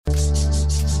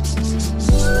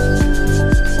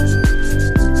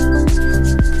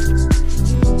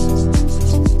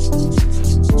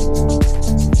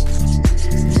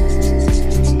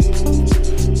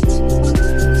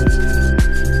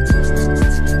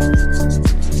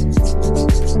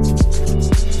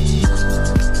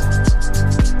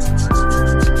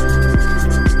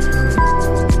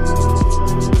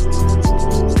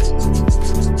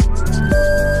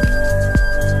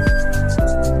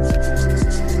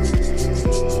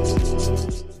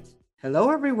Hello,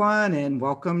 everyone, and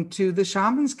welcome to the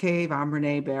Shamans Cave. I'm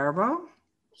Renee Baribeau.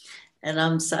 And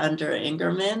I'm Sandra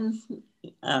Ingerman,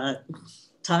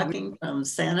 talking from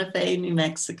Santa Fe, New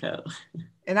Mexico.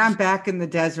 And I'm back in the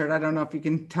desert. I don't know if you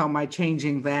can tell my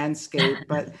changing landscape,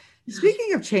 but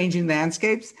speaking of changing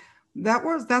landscapes,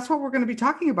 that's what we're going to be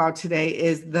talking about today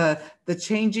is the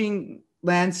changing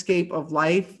landscape of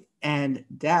life and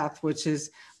death, which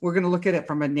is we're going to look at it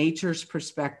from a nature's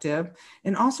perspective.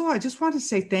 And also, I just want to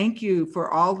say thank you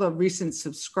for all the recent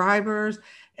subscribers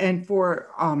and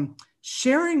for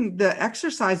sharing the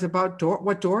exercise about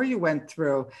what door you went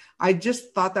through. I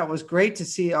just thought that was great to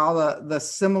see all the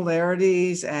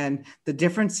similarities and the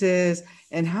differences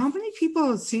and how many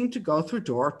people seem to go through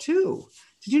door 2.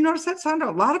 Did you notice that, Sandra?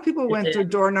 A lot of people went through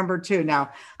door number 2. Now,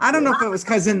 I don't know if it was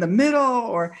because in the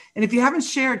middle and if you haven't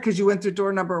shared because you went through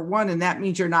door number 1 and that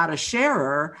means you're not a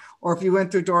sharer, or if you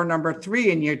went through door number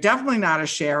 3 and you're definitely not a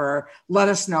sharer, let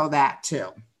us know that too.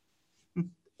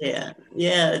 Yeah,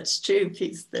 it's true.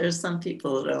 There's some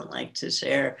people who don't like to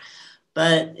share,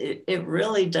 but it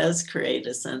really does create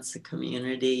a sense of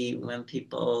community when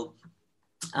people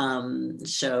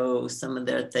show some of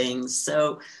their things.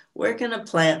 So we're going to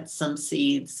plant some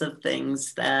seeds of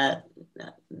things that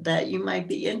you might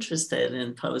be interested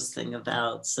in posting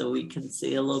about, so we can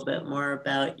see a little bit more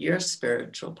about your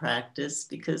spiritual practice,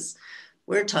 because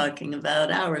we're talking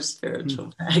about our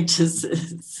spiritual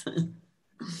practices.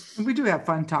 We do have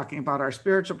fun talking about our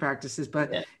spiritual practices,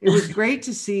 but It was great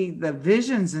to see the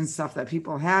visions and stuff that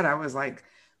people had. I was like,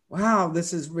 wow,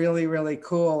 this is really, really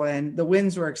cool. And the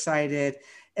winds were excited.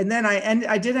 And then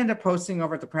I did end up posting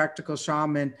over at the Practical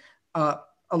Shaman a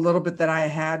little bit that I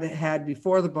had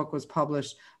before the book was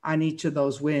published on each of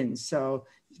those winds. So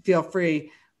feel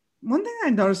free. One thing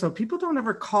I noticed though, people don't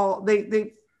ever call,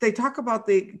 they talk about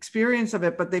the experience of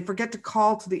it, but they forget to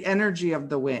call to the energy of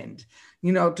the wind,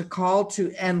 to call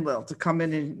to Enlil to come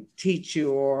in and teach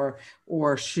you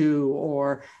or Shu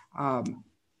or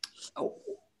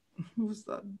who was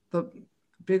the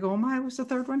Big Omai was the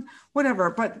third one,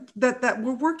 whatever. But that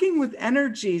we're working with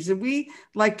energies, and we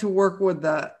like to work with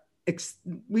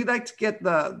we like to get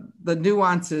the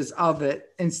nuances of it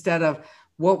instead of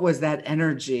what was that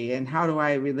energy and how do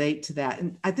I relate to that.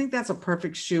 And I think that's a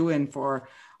perfect shoe-in for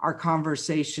our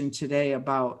conversation today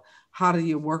about how do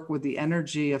you work with the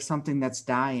energy of something that's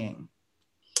dying.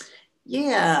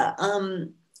 Yeah,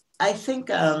 I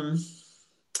think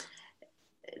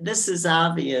this is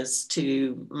obvious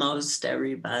to most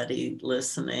everybody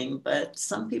listening, but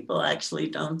some people actually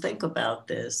don't think about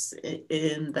this,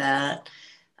 in that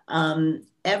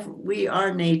we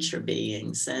are nature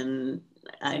beings. And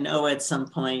I know at some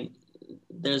point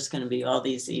there's going to be all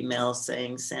these emails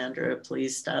saying, Sandra,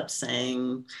 please stop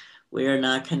saying we are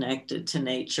not connected to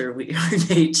nature. We are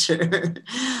nature.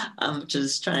 I'm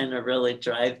just trying to really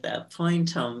drive that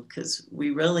point home, because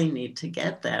we really need to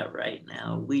get that right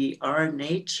now. We are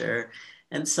nature.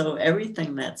 And so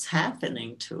everything that's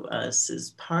happening to us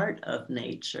is part of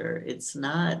nature. It's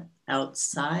not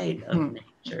outside of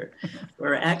nature.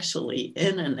 We're actually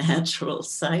in a natural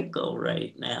cycle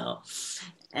right now.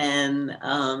 And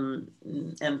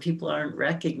people aren't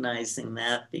recognizing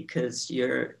that, because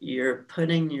you're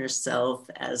putting yourself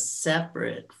as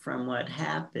separate from what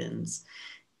happens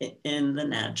in the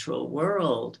natural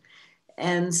world.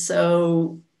 And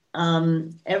so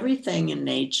everything in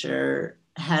nature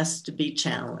has to be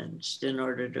challenged in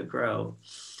order to grow.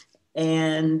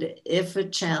 And if a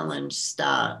challenge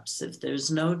stops, if there's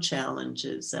no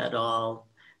challenges at all,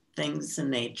 things in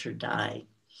nature die.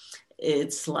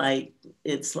 It's like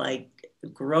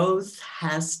growth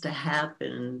has to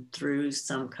happen through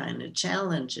some kind of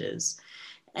challenges.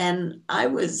 And I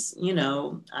was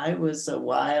a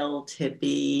wild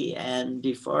hippie. And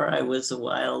before I was a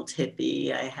wild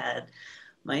hippie, I had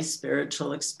my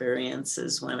spiritual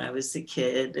experiences when I was a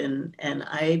kid. And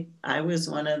I was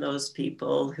one of those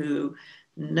people who,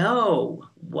 no,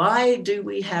 why do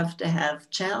we have to have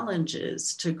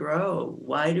challenges to grow?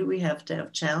 Why do we have to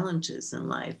have challenges in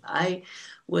life? I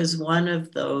was one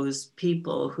of those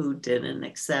people who didn't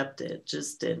accept it,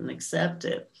 just didn't accept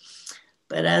it.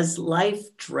 But as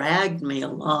life dragged me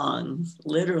along,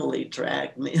 literally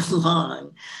dragged me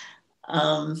along,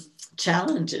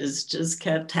 challenges just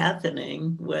kept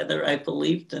happening, whether I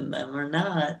believed in them or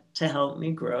not, to help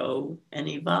me grow and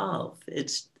evolve.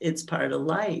 It's part of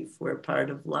life. We're part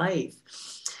of life.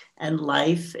 And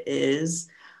life is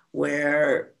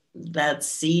where that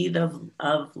seed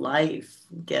of life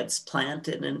gets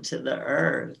planted into the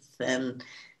earth. And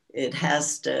it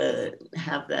has to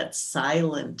have that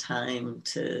silent time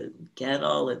to get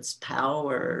all its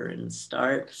power and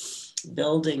start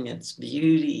building its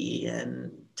beauty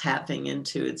and tapping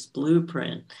into its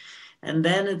blueprint. And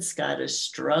then it's got to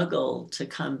struggle to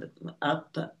come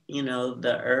up,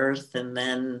 the earth, and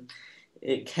then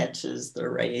it catches the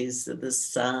rays of the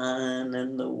sun,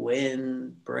 and the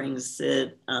wind brings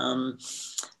it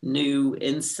new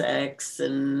insects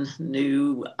and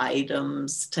new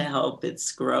items to help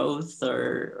its growth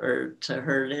or to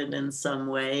hurt it in some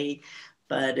way.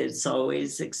 But it's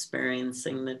always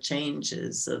experiencing the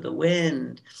changes of the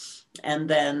wind. And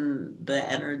then the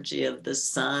energy of the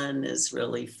sun is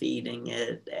really feeding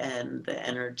it, and the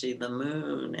energy of the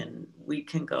moon, and we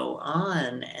can go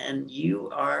on. And you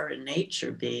are a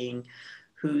nature being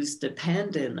who's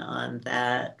dependent on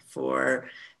that for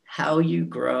how you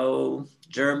grow,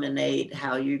 germinate,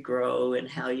 how you grow, and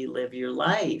how you live your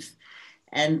life.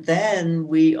 And then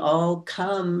we all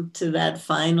come to that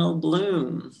final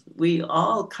bloom. We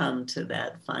all come to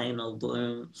that final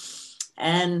bloom.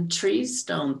 And trees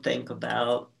don't think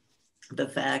about the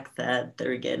fact that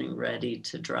they're getting ready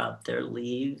to drop their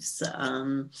leaves.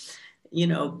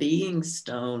 Beings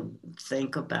don't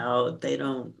think about, they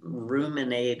don't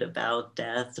ruminate about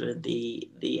death or the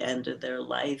end of their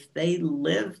life. They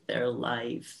live their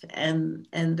life, and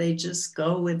they just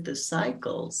go with the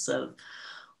cycles of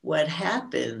what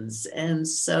happens. And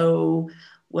so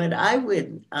what I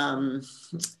would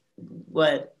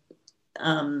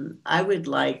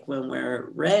like when we're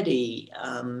ready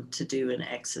to do an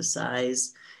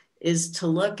exercise is to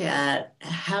look at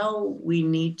how we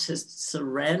need to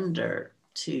surrender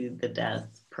to the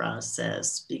death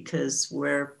process, because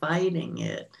we're fighting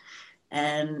it.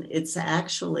 And it's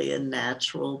actually a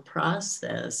natural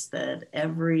process that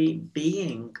every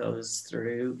being goes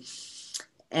through.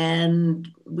 And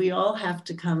we all have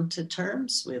to come to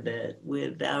terms with it,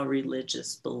 with our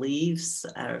religious beliefs,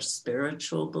 our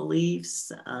spiritual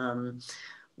beliefs.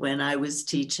 When I was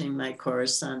teaching my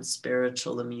course on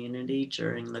spiritual immunity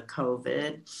during the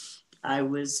COVID, I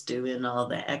was doing all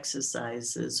the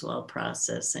exercises while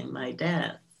processing my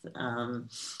death,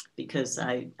 because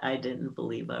I didn't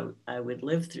believe I would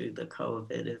live through the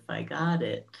COVID if I got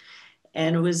it.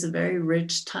 And it was a very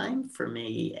rich time for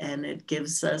me, and it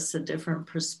gives us a different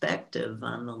perspective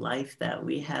on the life that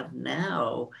we have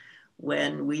now,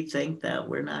 when we think that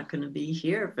we're not going to be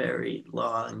here very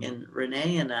long. And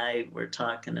Renee and I were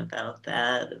talking about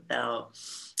that, about,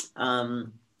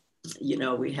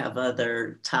 we have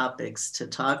other topics to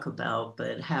talk about,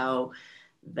 but how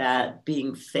that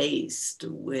being faced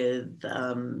with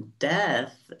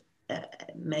death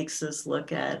makes us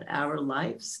look at our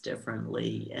lives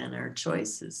differently and our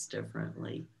choices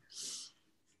differently.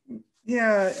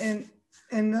 Yeah,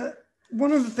 and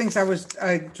one of the things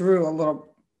I drew a little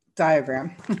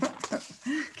diagram.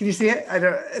 Can you see it? I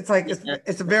don't. It's like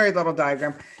it's a very little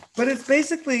diagram, but it's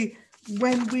basically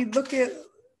when we look at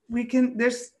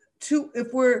there's two.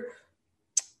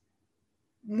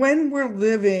 When we're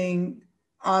living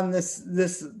on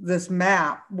this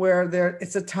map where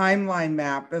it's a timeline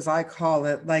map, as I call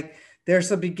it, like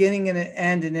there's a beginning and an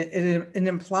end, and it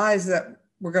implies that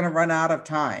we're going to run out of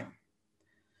time.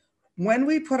 When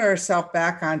we put ourselves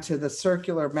back onto the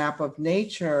circular map of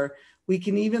nature, we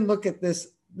can even look at this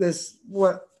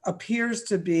what appears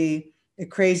to be a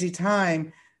crazy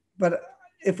time, but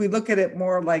if we look at it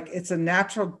more like it's a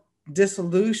natural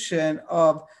dissolution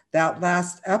of that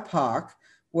last epoch,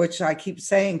 which I keep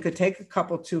saying could take a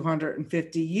couple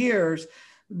 250 years,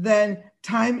 then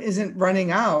time isn't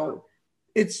running out.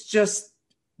 It's just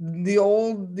the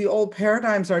old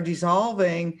paradigms are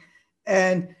dissolving,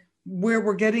 and where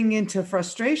we're getting into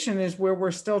frustration is where we're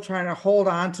still trying to hold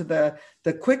on to the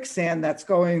quicksand that's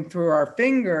going through our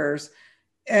fingers.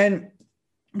 And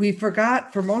we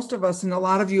forgot, for most of us, and a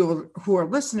lot of you who are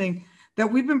listening,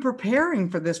 that we've been preparing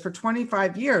for this for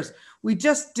 25 years. We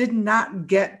just did not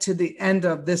get to the end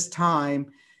of this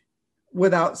time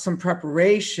without some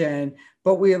preparation.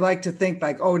 But we like to think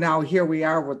like, oh, now here we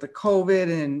are with the COVID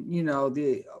and,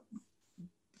 the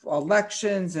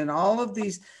elections and all of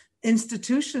these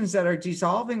institutions that are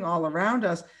dissolving all around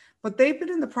us. But they've been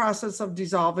in the process of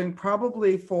dissolving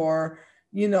probably for,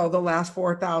 the last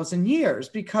 4,000 years,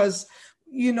 because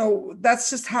that's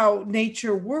just how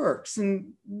nature works.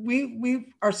 And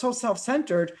we are so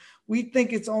self-centered. We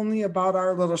think it's only about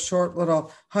our little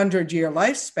 100-year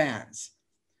lifespans,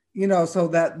 so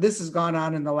that this has gone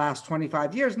on in the last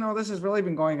 25 years. No, this has really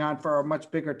been going on for a much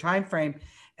bigger time frame.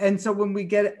 And so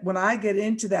when I get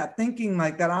into that thinking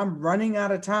like that, I'm running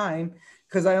out of time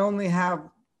because I only have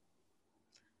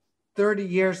 30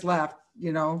 years left,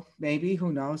 maybe,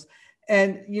 who knows.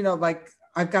 And, like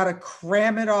I've got to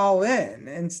cram it all in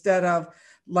instead of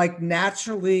like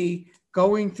naturally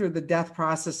going through the death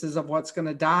processes of what's going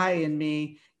to die in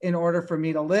me in order for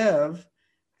me to live.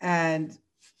 And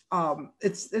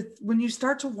it's when you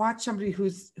start to watch somebody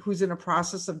who's in a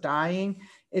process of dying,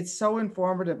 it's so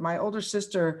informative. My older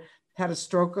sister had a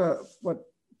stroke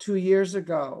 2 years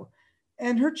ago,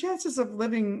 and her chances of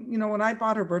living, when I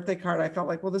bought her birthday card, I felt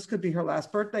like, well, this could be her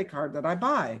last birthday card that I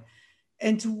buy.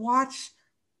 And to watch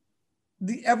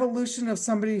the evolution of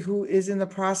somebody who is in the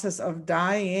process of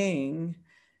dying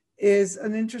is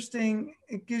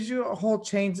it gives you a whole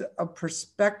change of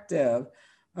perspective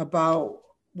about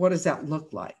what does that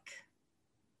look like.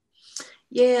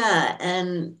 Yeah.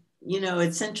 And,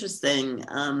 it's interesting,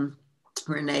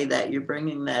 Renee, that you're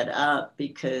bringing that up,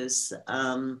 because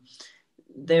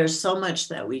there's so much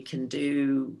that we can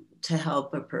do to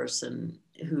help a person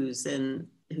who's in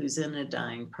a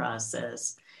dying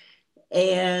process.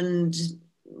 And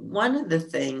one of the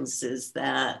things is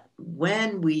that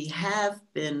when we have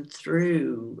been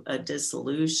through a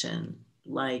dissolution,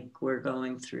 like we're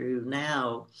going through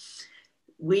now,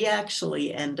 we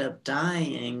actually end up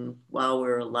dying while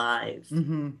we're alive.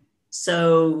 Mm-hmm.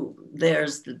 So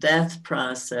there's the death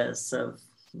process of,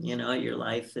 your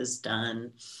life is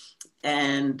done.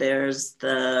 And there's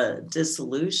the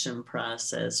dissolution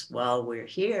process while we're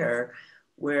here,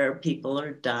 where people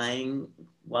are dying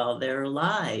while they're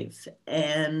alive.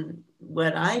 And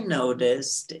what I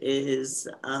noticed is,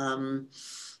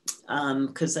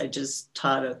 because I just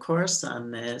taught a course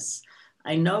on this,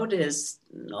 I noticed,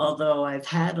 although I've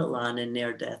had a lot of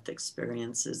near-death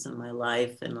experiences in my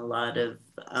life and a lot of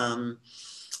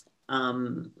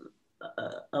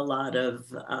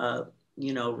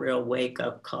real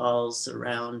wake-up calls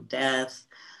around death,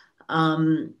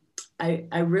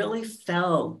 I really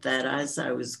felt that as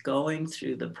I was going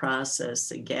through the process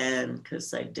again,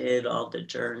 because I did all the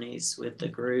journeys with the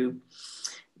group,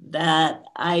 that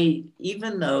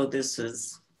even though this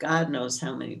was, God knows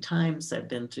how many times I've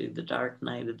been through the dark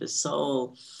night of the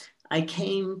soul, I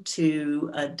came to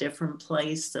a different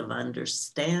place of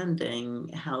understanding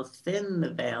how thin the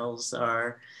veils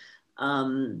are,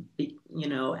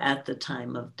 at the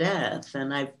time of death.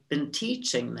 And I've been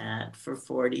teaching that for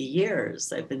 40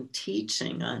 years. I've been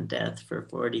teaching on death for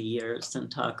 40 years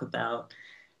and talk about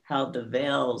how the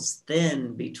veil's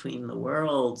thin between the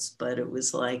worlds, but it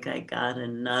was like I got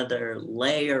another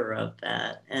layer of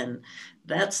that. And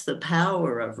that's the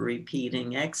power of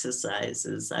repeating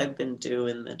exercises. I've been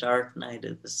doing the Dark Night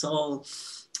of the Soul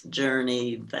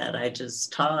journey that I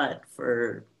just taught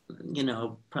for,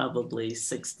 probably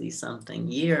 60 something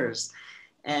years.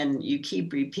 And you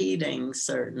keep repeating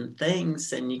certain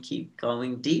things and you keep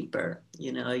going deeper,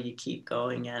 you keep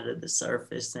going out of the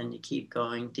surface and you keep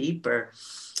going deeper.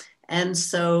 And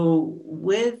so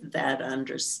with that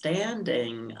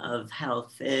understanding of how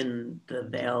thin the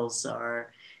veils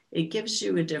are, it gives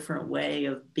you a different way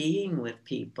of being with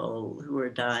people who are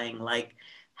dying. Like,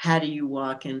 how do you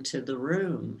walk into the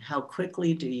room? How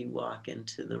quickly do you walk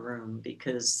into the room?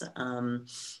 Because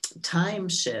time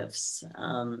shifts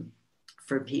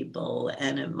for people,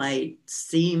 and it might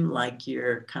seem like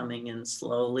you're coming in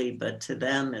slowly, but to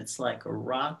them, it's like a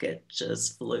rocket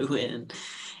just flew in.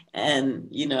 And,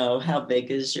 how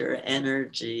big is your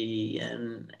energy?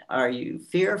 And are you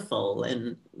fearful?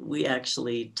 And we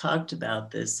actually talked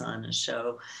about this on a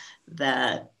show,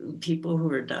 that people who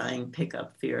are dying pick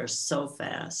up fear so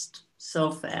fast.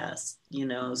 So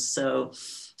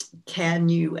can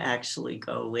you actually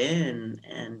go in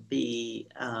and be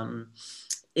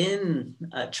in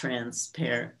a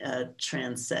transcendent,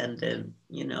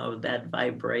 that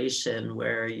vibration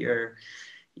where you're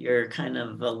kind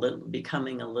of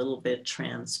becoming a little bit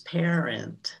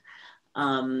transparent,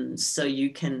 so you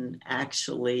can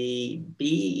actually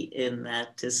be in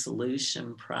that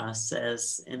dissolution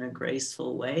process in a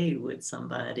graceful way with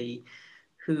somebody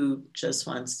who just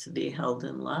wants to be held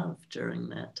in love during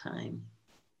that time.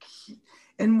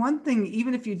 And one thing,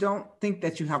 even if you don't think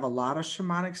that you have a lot of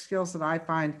shamanic skills, that I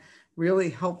find really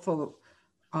helpful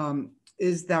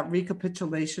is that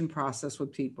recapitulation process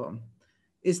with people,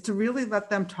 is to really let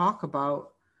them talk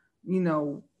about,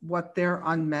 what their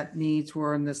unmet needs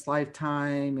were in this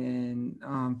lifetime,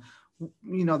 and,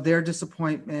 their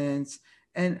disappointments.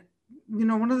 And,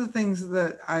 one of the things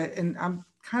that I'm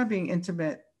kind of being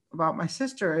intimate about my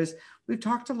sister is we've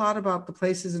talked a lot about the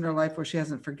places in her life where she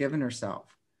hasn't forgiven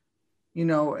herself,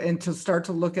 and to start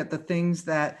to look at the things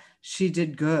that she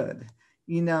did good.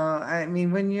 I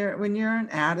mean, when you're an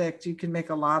addict, you can make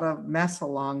a lot of mess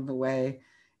along the way,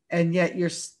 and yet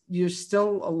you're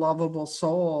still a lovable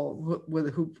soul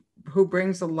who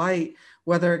brings a light,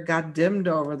 whether it got dimmed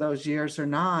over those years or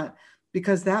not,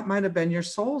 because that might have been your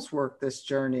soul's work, this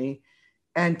journey.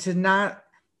 and to not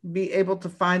be able to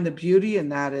find the beauty in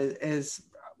that is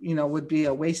would be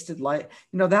a wasted life.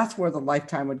 That's where the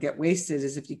lifetime would get wasted,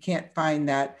 is if you can't find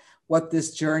that, what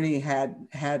this journey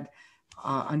had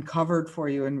uncovered for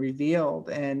you and revealed.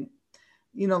 And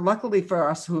luckily for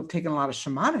us who have taken a lot of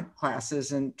shamanic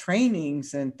classes and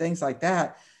trainings and things like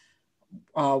that,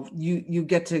 you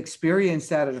get to experience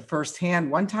that at a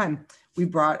firsthand. One time we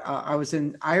brought, I was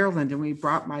in Ireland, and we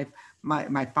brought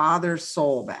my father's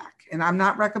soul back. And I'm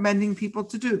not recommending people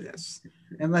to do this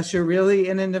unless you're really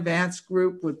in an advanced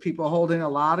group with people holding a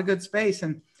lot of good space.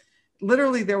 And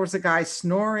literally there was a guy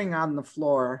snoring on the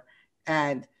floor,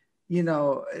 and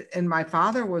and my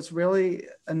father was really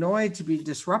annoyed to be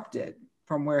disrupted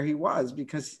from where he was,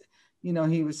 because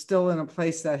he was still in a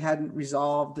place that hadn't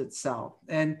resolved itself.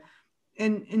 And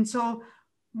so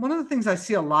one of the things I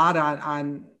see a lot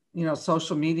on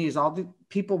social media is all the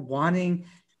people wanting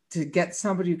to get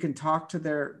somebody who can talk to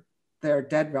their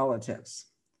dead relatives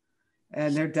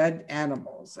and their dead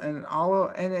animals and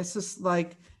it's just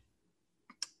like,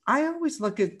 I always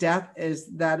look at death as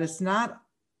that it's not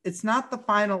the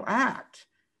final act.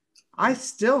 I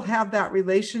still have that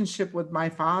relationship with my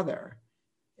father.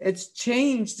 It's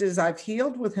changed as I've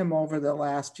healed with him over the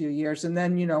last few years. And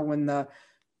then, when the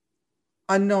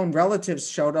unknown relatives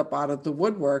showed up out of the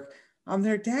woodwork, I'm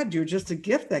their dad. You're just a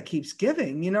gift that keeps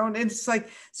giving, and it's like,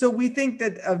 so we think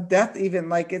that of death, even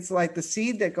like, it's like the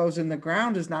seed that goes in the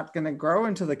ground is not going to grow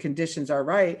until the conditions are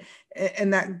right.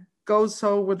 And that goes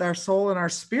so with our soul and our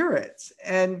spirits.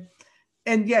 And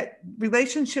yet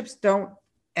relationships don't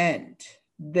end,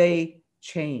 they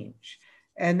change.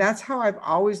 And that's how I've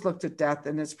always looked at death.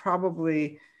 And it's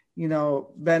probably,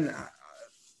 been,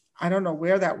 I don't know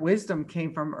where that wisdom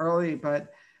came from early,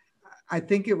 but I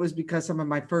think it was because some of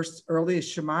my first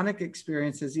earliest shamanic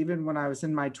experiences, even when I was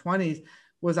in my 20s,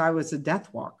 was I was a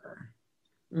death walker.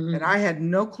 Mm-hmm. And I had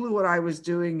no clue what I was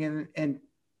doing. And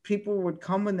people would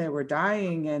come when they were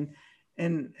dying,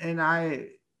 and I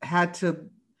had to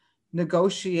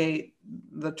negotiate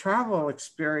the travel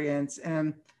experience.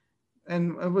 And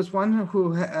it was one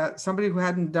somebody who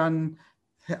hadn't done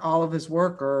all of his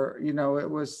work, or,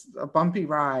 it was a bumpy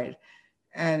ride.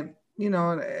 And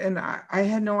and I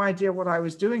had no idea what I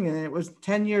was doing. And it was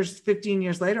 10 years, 15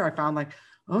 years later, I found like,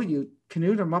 oh, you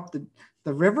canoed him up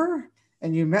the river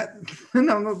and you met, and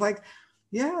I was like,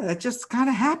 yeah, it just kind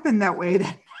of happened that way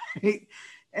that night.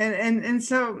 And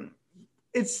so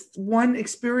it's one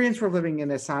experience we're living in,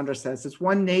 as Sandra says. It's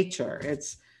one nature.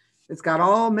 It's got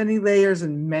all many layers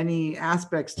and many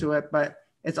aspects to it, but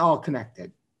it's all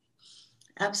connected.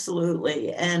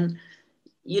 Absolutely. And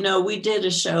we did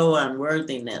a show on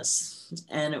worthiness,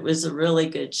 and it was a really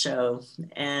good show.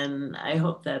 And I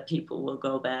hope that people will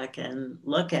go back and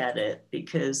look at it,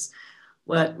 because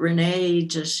what Renee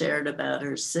just shared about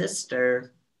her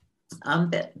sister,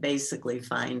 I'm basically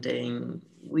finding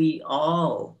we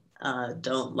all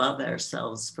don't love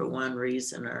ourselves for one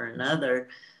reason or another,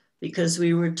 because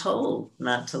we were told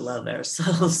not to love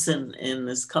ourselves in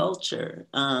this culture.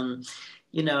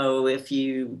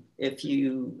 If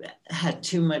you had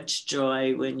too much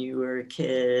joy when you were a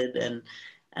kid, and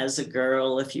as a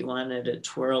girl, if you wanted to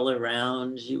twirl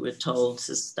around, you were told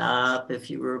to stop. If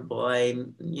you were a boy,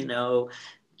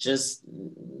 just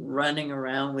running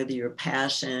around with your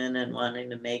passion and wanting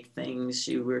to make things,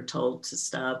 you were told to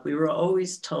stop. We were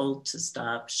always told to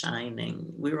stop shining.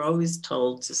 We were always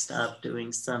told to stop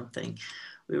doing something.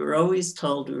 We were always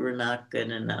told we were not good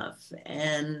enough.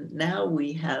 And now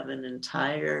we have an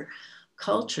entire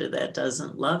culture that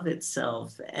doesn't love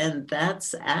itself. And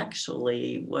that's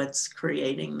actually what's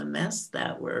creating the mess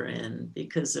that we're in.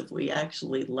 Because if we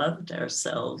actually loved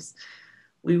ourselves,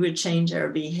 we would change our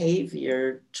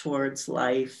behavior towards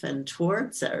life and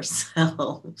towards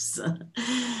ourselves.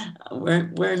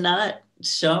 We're not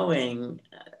showing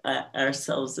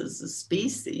ourselves as a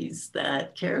species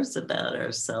that cares about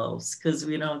ourselves, because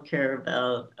we don't care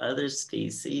about other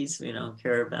species. We don't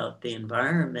care about the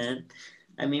environment.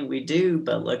 I mean, we do,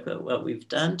 but look at what we've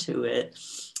done to it.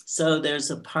 So there's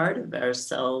a part of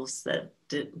ourselves that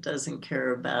doesn't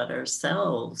care about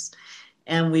ourselves.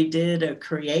 And we did a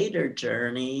creator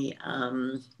journey.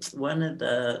 One of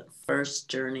the first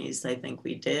journeys I think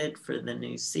we did for the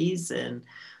new season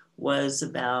was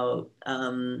about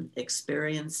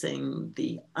experiencing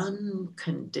the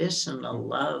unconditional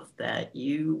love that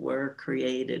you were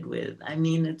created with. I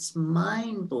mean, it's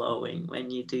mind-blowing when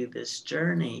you do this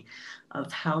journey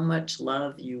of how much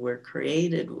love you were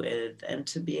created with, and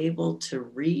to be able to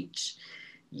reach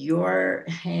your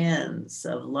hands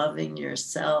of loving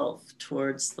yourself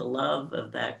towards the love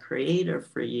of that creator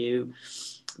for you.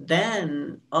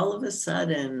 Then all of a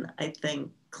sudden, I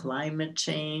think climate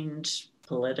change,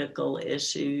 political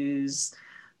issues,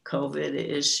 COVID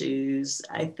issues,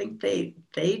 I think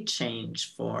they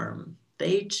change form.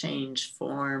 They change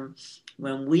form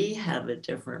when we have a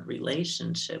different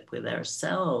relationship with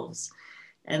ourselves.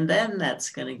 And then that's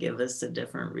going to give us a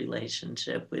different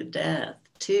relationship with death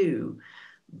too.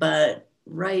 But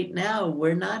right now,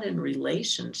 we're not in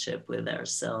relationship with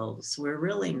ourselves. We're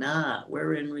really not.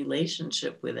 We're in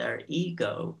relationship with our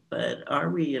ego, but are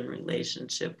we in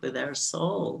relationship with our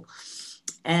soul?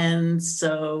 And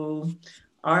so,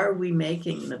 are we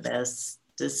making the best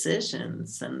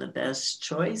decisions and the best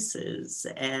choices?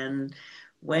 And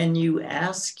when you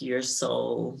ask your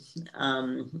soul,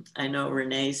 I know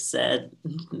Renee said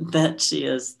that she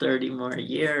has 30 more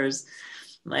years.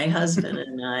 My husband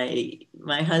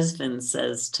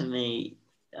says to me,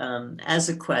 as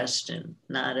a question,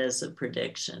 not as a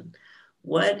prediction,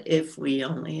 what if we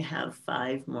only have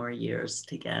 5 more years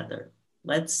together?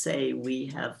 Let's say we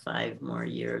have 5 more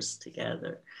years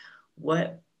together.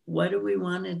 What do we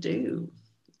want to do?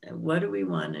 What do we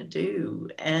want to do?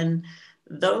 And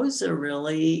those are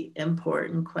really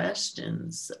important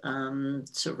questions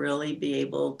to really be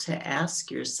able to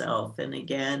ask yourself. And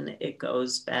again, it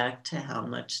goes back to how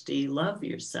much do you love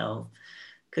yourself?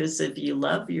 Because if you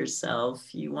love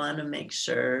yourself, you want to make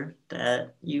sure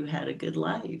that you had a good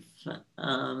life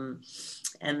and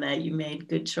that you made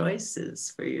good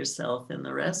choices for yourself and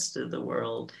the rest of the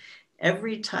world.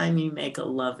 Every time you make a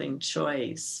loving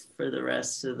choice for the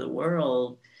rest of the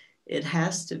world, it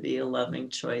has to be a loving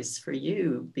choice for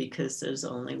you because there's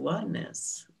only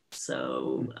oneness.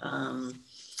 So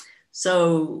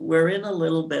we're in a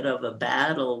little bit of a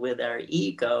battle with our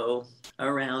ego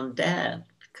around death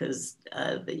because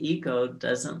the ego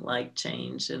doesn't like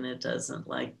change and it doesn't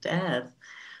like death.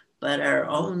 But our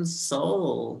own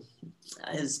soul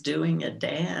is doing a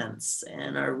dance,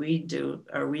 and are we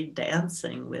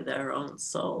dancing with our own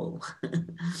soul?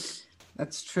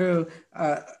 That's true.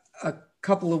 A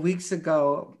couple of weeks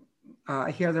ago,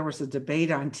 I hear there was a debate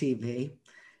on TV,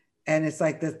 and it's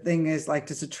like the thing is like,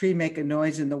 does a tree make a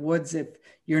noise in the woods if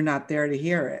you're not there to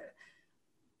hear it?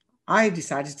 I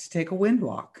decided to take a wind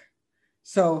walk.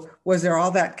 So was there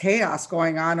all that chaos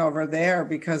going on over there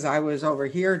because I was over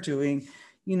here doing,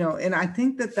 and I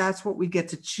think that that's what we get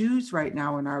to choose right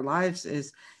now in our lives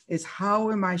is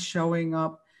how am I showing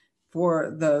up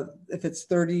for if it's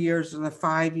 30 years or the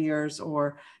 5 years,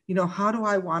 or, how do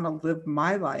I want to live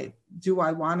my life? Do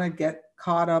I want to get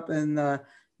caught up in the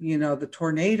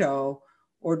tornado,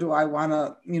 or do I want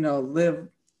to, live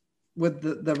with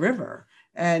the river?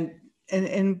 And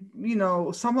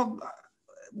some of,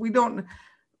 we don't,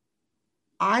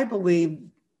 I believe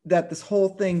that this whole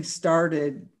thing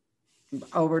started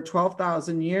over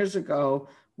 12,000 years ago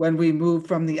when we moved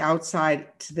from the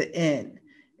outside to the in.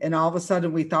 And all of a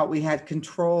sudden we thought we had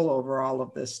control over all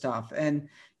of this stuff. And,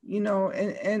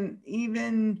 and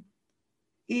even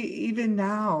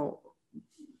now,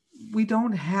 we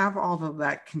don't have all of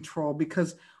that control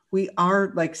because we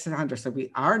are, like Sandra said,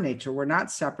 we are nature. We're not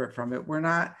separate from it. We're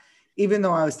not, even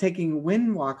though I was taking a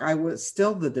wind walk, I was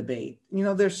still the debate.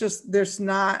 There's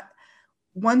not,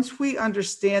 once we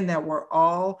understand that we're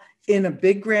all in a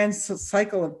big grand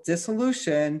cycle of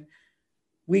dissolution,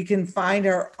 we can find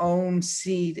our own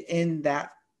seed in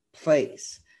that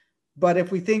place. But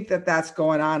if we think that that's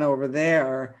going on over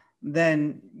there,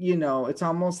 then, it's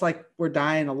almost like we're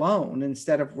dying alone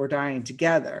instead of we're dying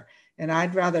together. And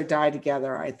I'd rather die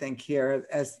together, I think, here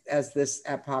as this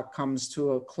epoch comes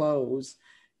to a close.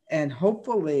 And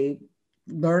hopefully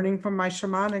learning from my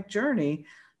shamanic journey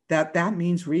that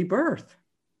means rebirth.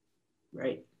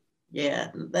 Right.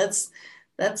 Yeah, that's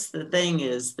the thing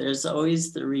is there's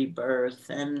always the rebirth.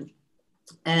 And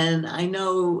I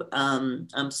know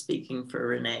I'm speaking for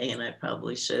Renee, and I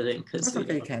probably shouldn't because we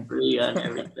don't agree on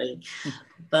everything.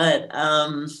 But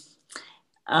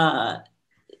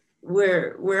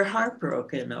we're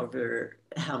heartbroken over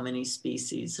how many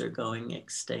species are going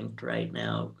extinct right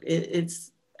now.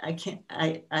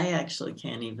 I actually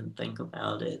can't even think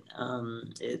about it.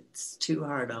 It's too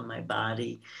hard on my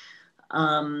body.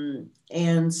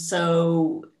 And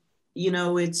so,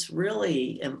 it's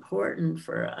really important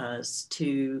for us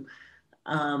to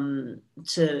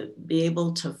be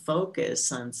able to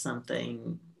focus on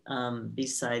something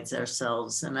besides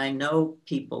ourselves. And I know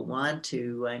people want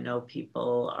to. I know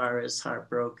people are as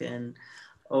heartbroken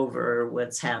over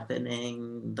what's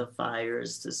happening, the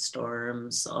fires, the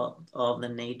storms, all the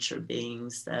nature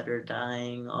beings that are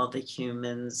dying, all the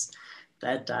humans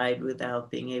that died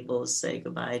without being able to say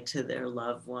goodbye to their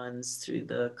loved ones through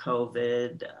the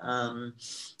COVID.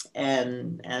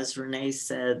 And as Renee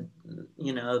said,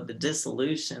 the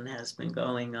dissolution has been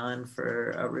going on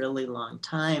for a really long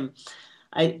time.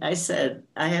 I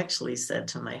actually said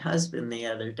to my husband the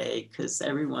other day, because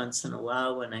every once in a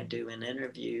while when I do an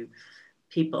interview,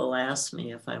 people ask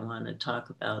me if I want to talk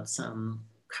about some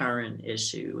current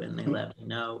issue, and they let me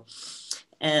know.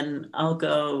 And I'll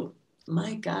go,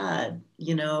 my God,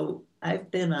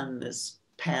 I've been on this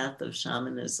path of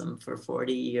shamanism for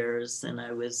 40 years, and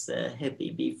I was a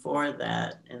hippie before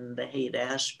that in the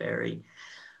Haight-Ashbury.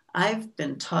 I've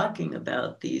been talking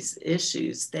about these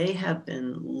issues. They have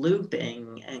been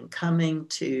looping and coming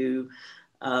to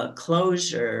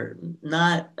closure,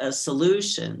 not a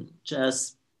solution,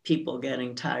 just people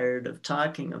getting tired of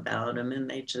talking about them, and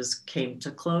they just came to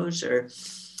closure.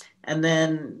 And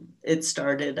then it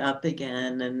started up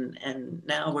again, and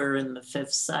now we're in the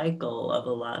fifth cycle of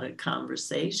a lot of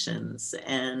conversations.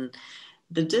 And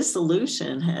the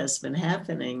dissolution has been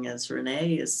happening, as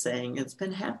Renee is saying, it's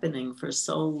been happening for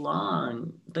so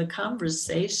long. The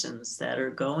conversations that are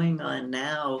going on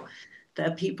now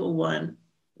that people want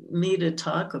me to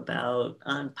talk about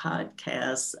on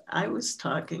podcasts, I was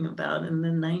talking about in the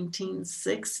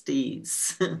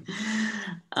 1960s.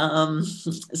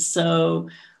 So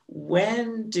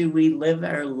when do we live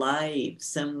our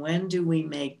lives, and when do we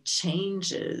make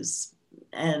changes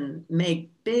and make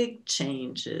big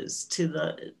changes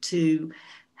to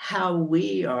how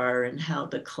we are and how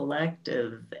the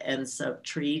collective ends up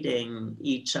treating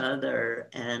each other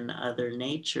and other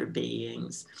nature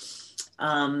beings?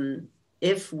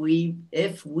 If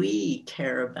we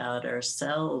care about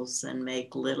ourselves and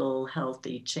make little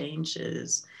healthy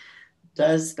changes,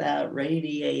 does that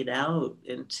radiate out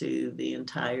into the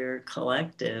entire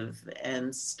collective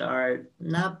and start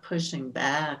not pushing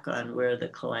back on where the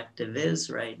collective is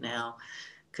right now,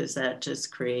 because that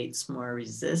just creates more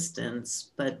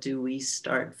resistance, but do we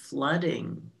start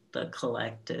flooding the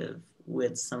collective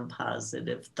with some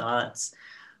positive thoughts,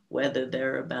 whether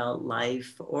they're about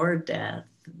life or death?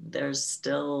 There's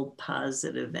still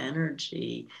positive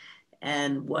energy.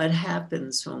 And what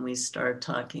happens when we start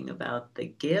talking about the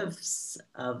gifts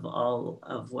of all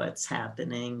of what's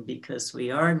happening, because we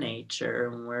are nature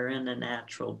and we're in a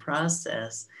natural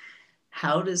process?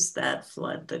 How does that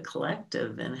flood the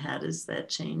collective, and how does that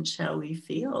change how we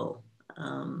feel?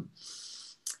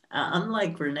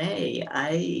 Unlike Renee,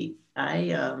 I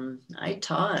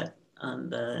taught on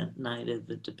the night of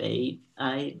the debate.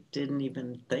 I didn't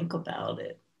even think about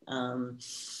it.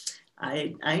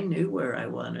 I knew where I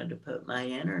wanted to put my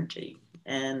energy,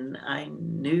 and I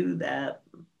knew that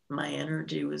my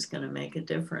energy was going to make a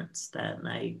difference that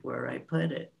night where I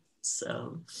put it.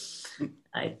 So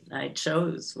I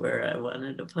chose where I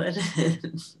wanted to put it.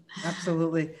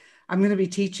 Absolutely. I'm going to be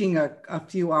teaching a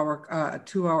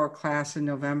 2-hour class in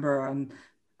November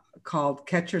called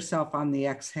Catch Yourself on the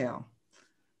Exhale,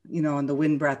 on the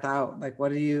wind breath out. Like,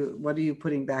 what are you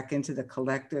putting back into the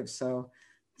collective? So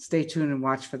stay tuned and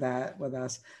watch for that with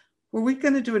us. Were we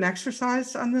going to do an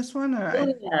exercise on this one?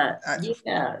 Yeah.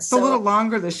 It's a little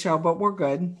longer, this show, but we're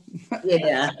good.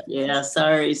 Yeah.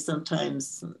 Sorry.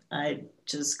 Sometimes I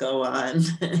just go on.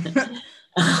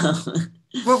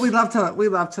 Well, we love to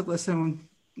listen.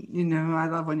 I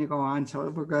love when you go on, so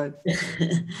we're good.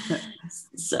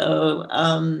 So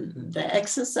the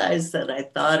exercise that I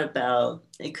thought about,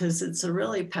 because it's a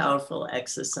really powerful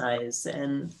exercise,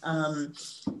 and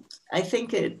I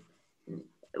think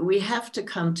we have to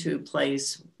come to a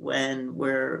place when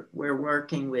we're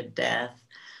working with death.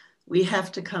 We have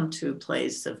to come to a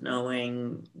place of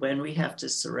knowing when we have to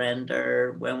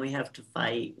surrender, when we have to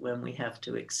fight, when we have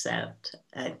to accept.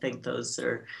 I think those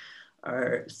are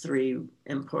three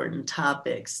important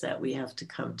topics that we have to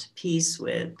come to peace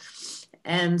with.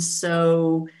 And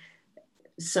so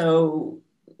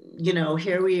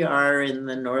here we are in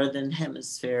the Northern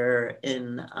Hemisphere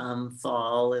in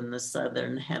fall, in the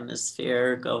Southern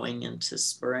Hemisphere going into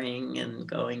spring, and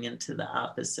going into the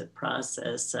opposite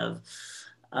process of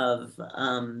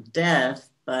death,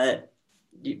 but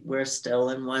we're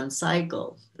still in one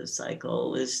cycle. The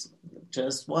cycle is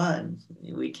just one.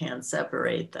 We can't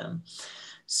separate them.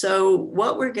 So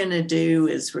what we're going to do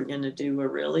is we're going to do a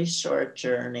really short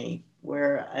journey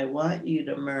where I want you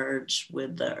to merge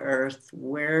with the earth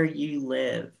where you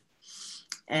live.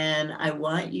 And I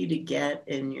want you to get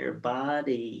in your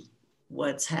body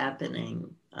what's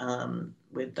happening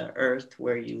with the earth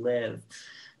where you live.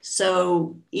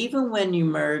 So even when you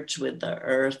merge with the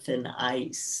earth and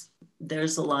ice,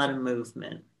 there's a lot of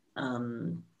movement.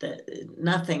 That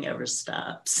nothing ever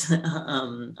stops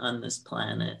on this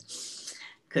planet.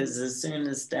 because as soon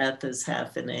as death is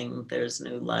happening, there's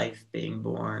new life being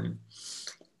born.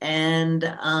 And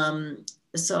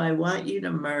so I want you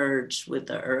to merge with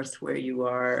the earth where you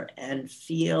are and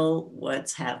feel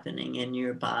what's happening in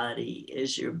your body.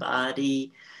 Is your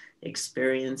body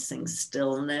experiencing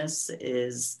stillness?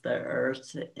 Is the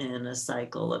earth in a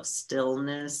cycle of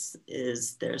stillness?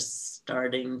 Is there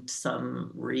starting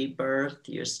some rebirth?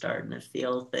 You're starting to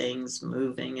feel things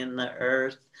moving in the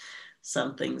earth.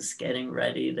 Something's getting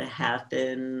ready to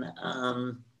happen.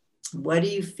 What do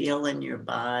you feel in your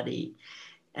body?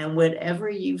 And whatever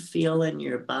you feel in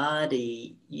your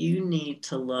body, you need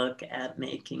to look at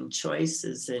making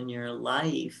choices in your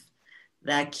life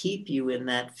that keep you in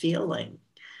that feeling.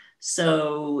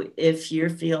 So if you're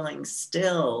feeling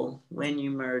still when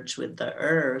you merge with the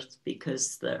earth,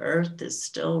 because the earth is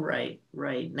still right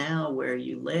now where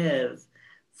you live,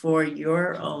 for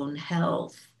your own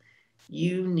health,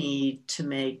 you need to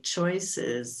make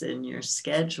choices in your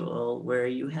schedule where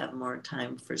you have more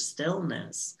time for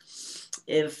stillness.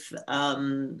 If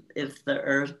the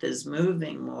earth is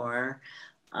moving more,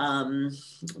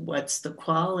 what's the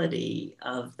quality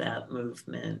of that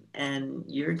movement? And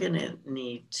you're going to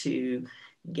need to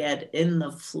get in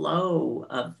the flow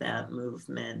of that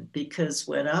movement, because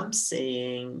what I'm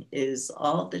seeing is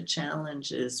all the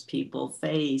challenges people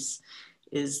face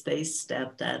is they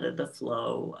stepped out of the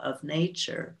flow of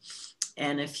nature.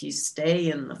 And if you stay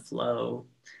in the flow,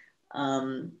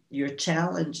 your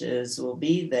challenges will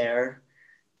be there,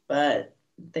 but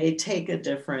they take a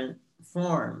different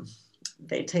form.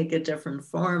 They take a different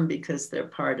form because they're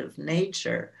part of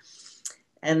nature.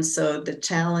 And so the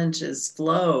challenges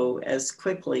flow as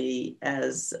quickly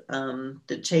as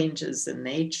the changes in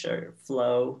nature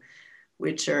flow,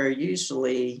 which are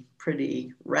usually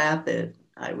pretty rapid,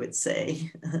 I would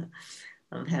say.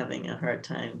 I'm having a hard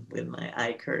time with my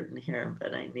eye curtain here,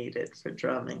 but I need it for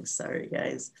drumming. Sorry,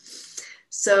 guys.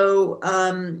 So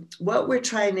what we're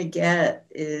trying to get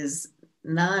is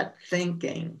not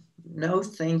thinking, no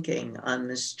thinking on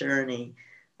this journey.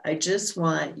 I just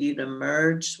want you to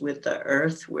merge with the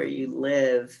earth where you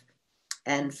live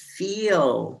and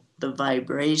feel the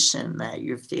vibration that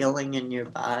you're feeling in your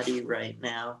body right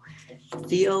now.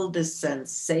 Feel the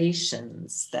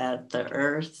sensations that the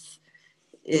earth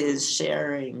is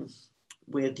sharing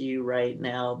with you right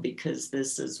now, because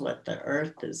this is what the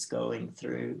earth is going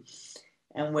through.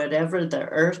 And whatever the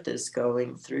earth is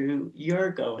going through,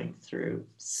 you're going through.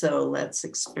 So let's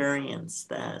experience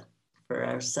that for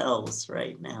ourselves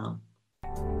right now.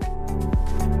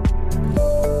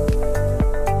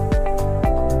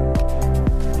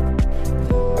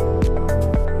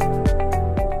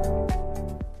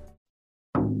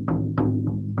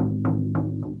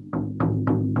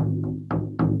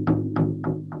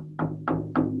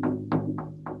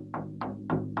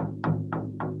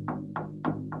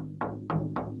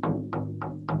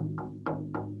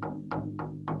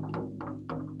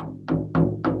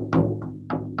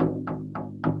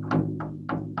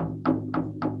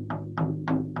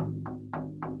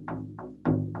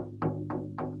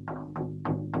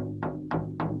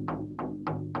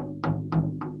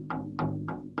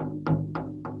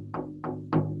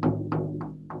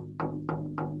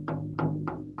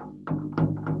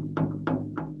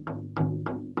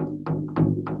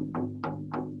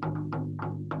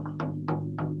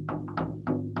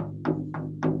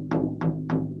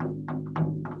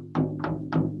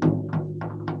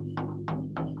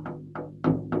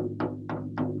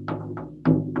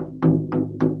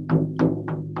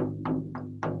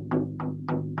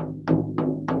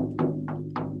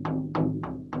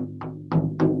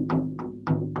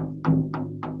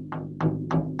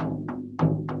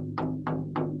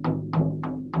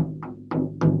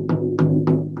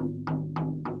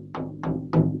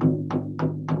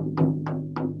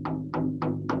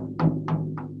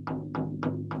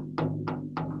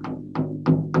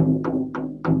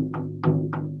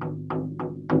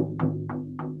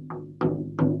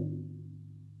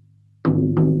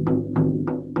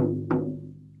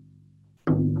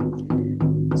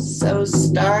 So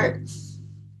start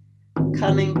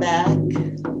coming back.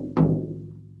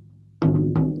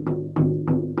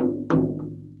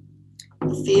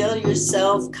 Feel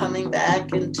yourself coming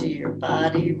back into your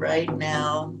body right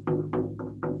now.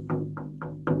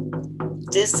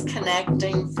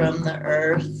 Disconnecting from the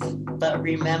earth, but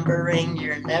remembering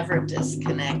you're never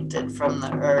disconnected from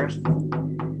the earth.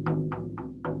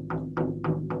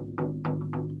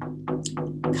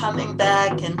 Coming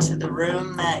back into the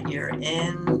room that you're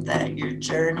in, that you're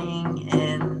journeying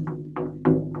in.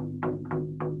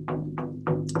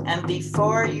 And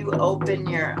before you open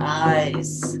your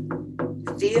eyes,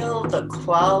 feel the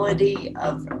quality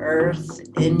of earth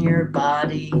in your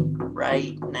body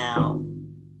right now.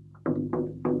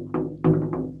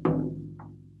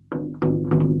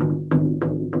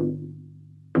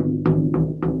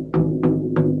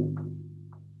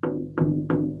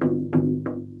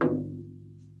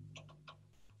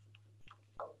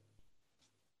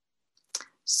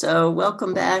 So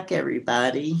welcome back,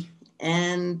 everybody.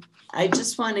 And I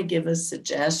just want to give a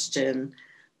suggestion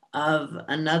of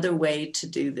another way to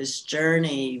do this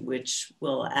journey, which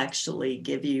will actually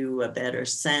give you a better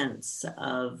sense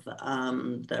of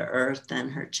the earth and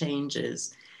her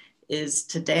changes, is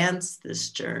to dance this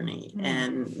journey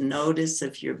and notice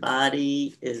if your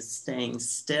body is staying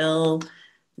still.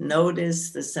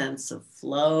 Notice the sense of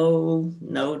flow.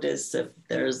 Notice if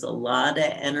there's a lot of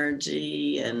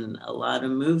energy and a lot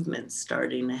of movement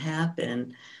starting to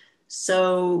happen.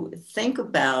 So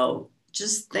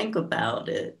just think about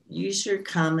it. Use your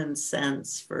common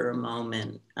sense for a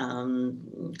moment.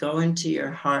 Go into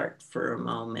your heart for a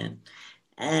moment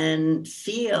and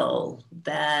feel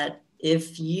that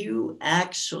if you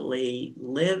actually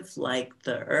live like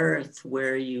the earth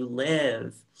where you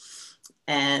live,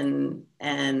 and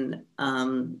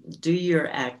do your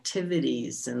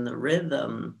activities in the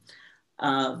rhythm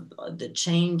of the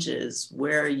changes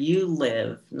where you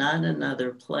live, not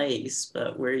another place,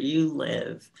 but where you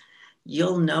live,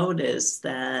 you'll notice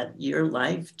that your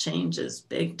life changes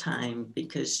big time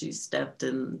because you stepped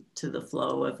into the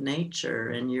flow of nature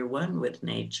and you're one with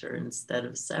nature instead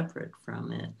of separate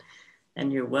from it.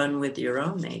 And you're one with your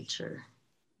own nature.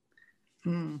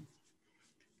 There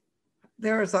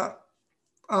is a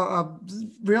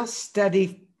real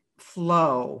steady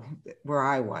flow where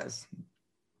I was,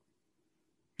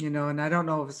 and I don't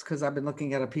know if it's because I've been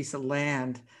looking at a piece of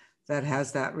land that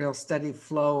has that real steady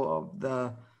flow of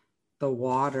the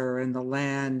water and the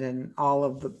land and all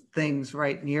of the things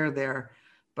right near there.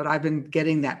 But I've been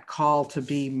getting that call to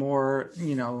be more,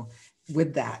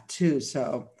 with that too.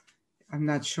 So I'm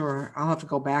not sure. I'll have to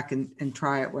go back and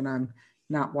try it when I'm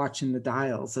not watching the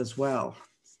dials as well.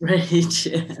 Right.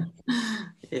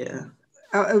 Yeah.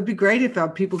 It would be great if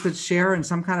people could share in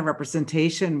some kind of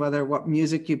representation, whether what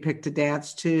music you picked to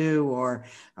dance to or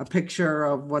a picture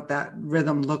of what that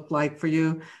rhythm looked like for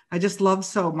you. I just love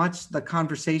so much the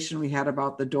conversation we had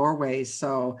about the doorways.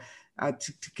 So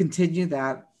to continue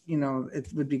that, it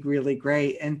would be really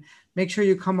great. And make sure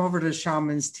you come over to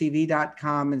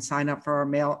shamanstv.com and sign up for our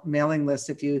mailing list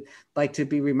if you'd like to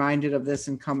be reminded of this,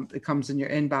 and it comes in your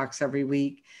inbox every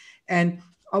week. And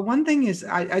one thing is,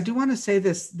 I do want to say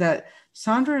this, that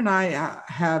Sandra and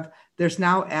I there's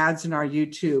now ads in our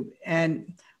YouTube.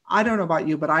 And I don't know about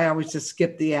you, but I always just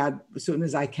skip the ad as soon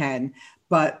as I can.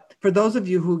 But for those of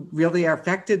you who really are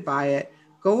affected by it,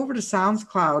 go over to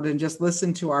SoundCloud and just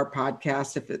listen to our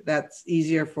podcast if that's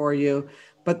easier for you.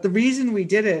 But the reason we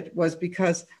did it was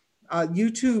because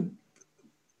YouTube,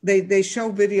 they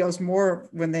show videos more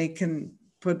when they can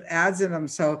put ads in them.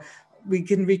 So we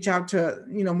can reach out to,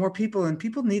 more people, and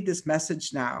people need this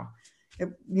message now. It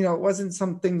wasn't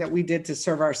something that we did to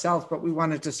serve ourselves, but we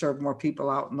wanted to serve more people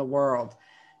out in the world.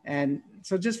 And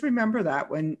so just remember that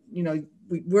when,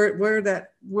 where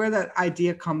that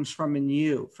idea comes from in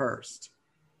you first.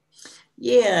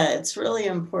 Yeah, it's really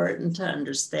important to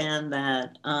understand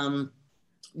that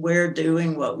we're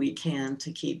doing what we can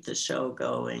to keep the show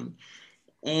going.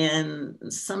 And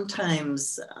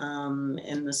sometimes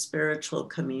in the spiritual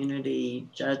community,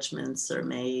 judgments are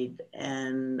made,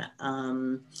 and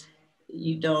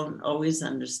you don't always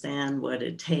understand what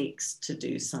it takes to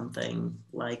do something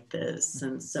like this.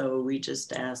 And so we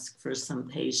just ask for some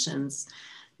patience,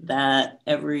 that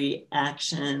every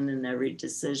action and every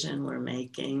decision we're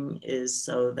making is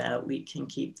so that we can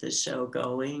keep the show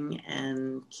going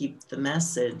and keep the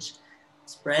message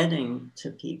spreading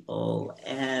to people.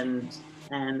 And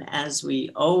as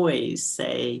we always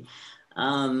say,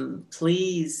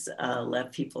 please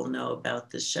let people know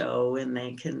about the show, and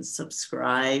they can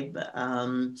subscribe,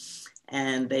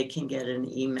 and they can get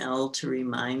an email to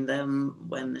remind them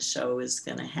when the show is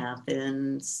going to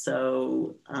happen.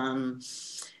 So,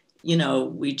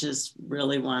 we just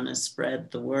really want to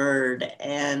spread the word.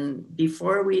 And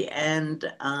before we end,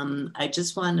 I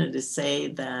just wanted to say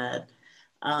that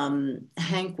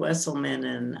Hank Wesselman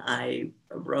and I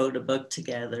wrote a book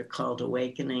together called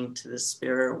Awakening to the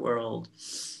Spirit World.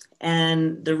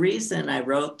 And the reason I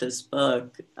wrote this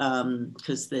book,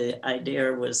 because the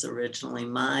idea was originally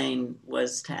mine,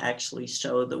 was to actually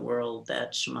show the world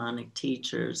that shamanic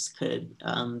teachers could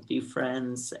be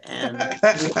friends and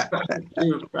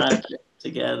do a project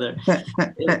together.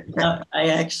 I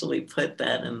actually put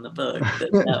that in the book,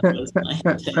 that was my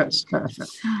intention.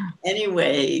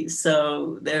 Anyway,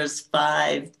 so there's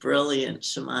 5 brilliant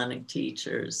shamanic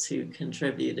teachers who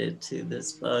contributed to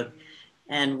this book.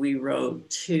 And we wrote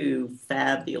 2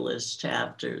 fabulous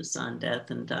chapters on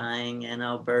death and dying, and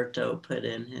Alberto put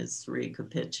in his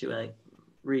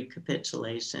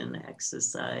recapitulation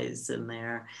exercise in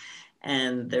there.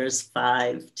 And there's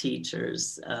 5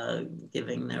 teachers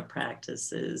giving their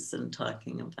practices and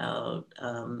talking about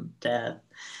death.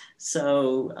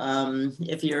 So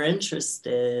if you're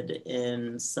interested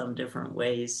in some different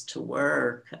ways to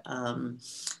work,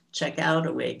 check out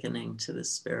Awakening to the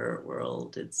Spirit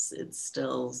World. It's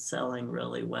still selling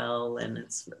really well, and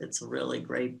it's a really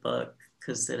great book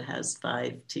because it has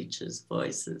 5 teachers'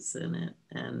 voices in it,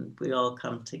 and we all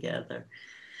come together.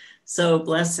 So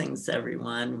blessings,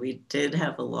 everyone. We did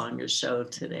have a longer show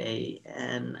today,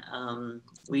 and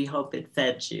we hope it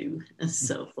fed you.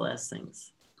 So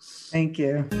blessings. Thank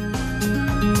you.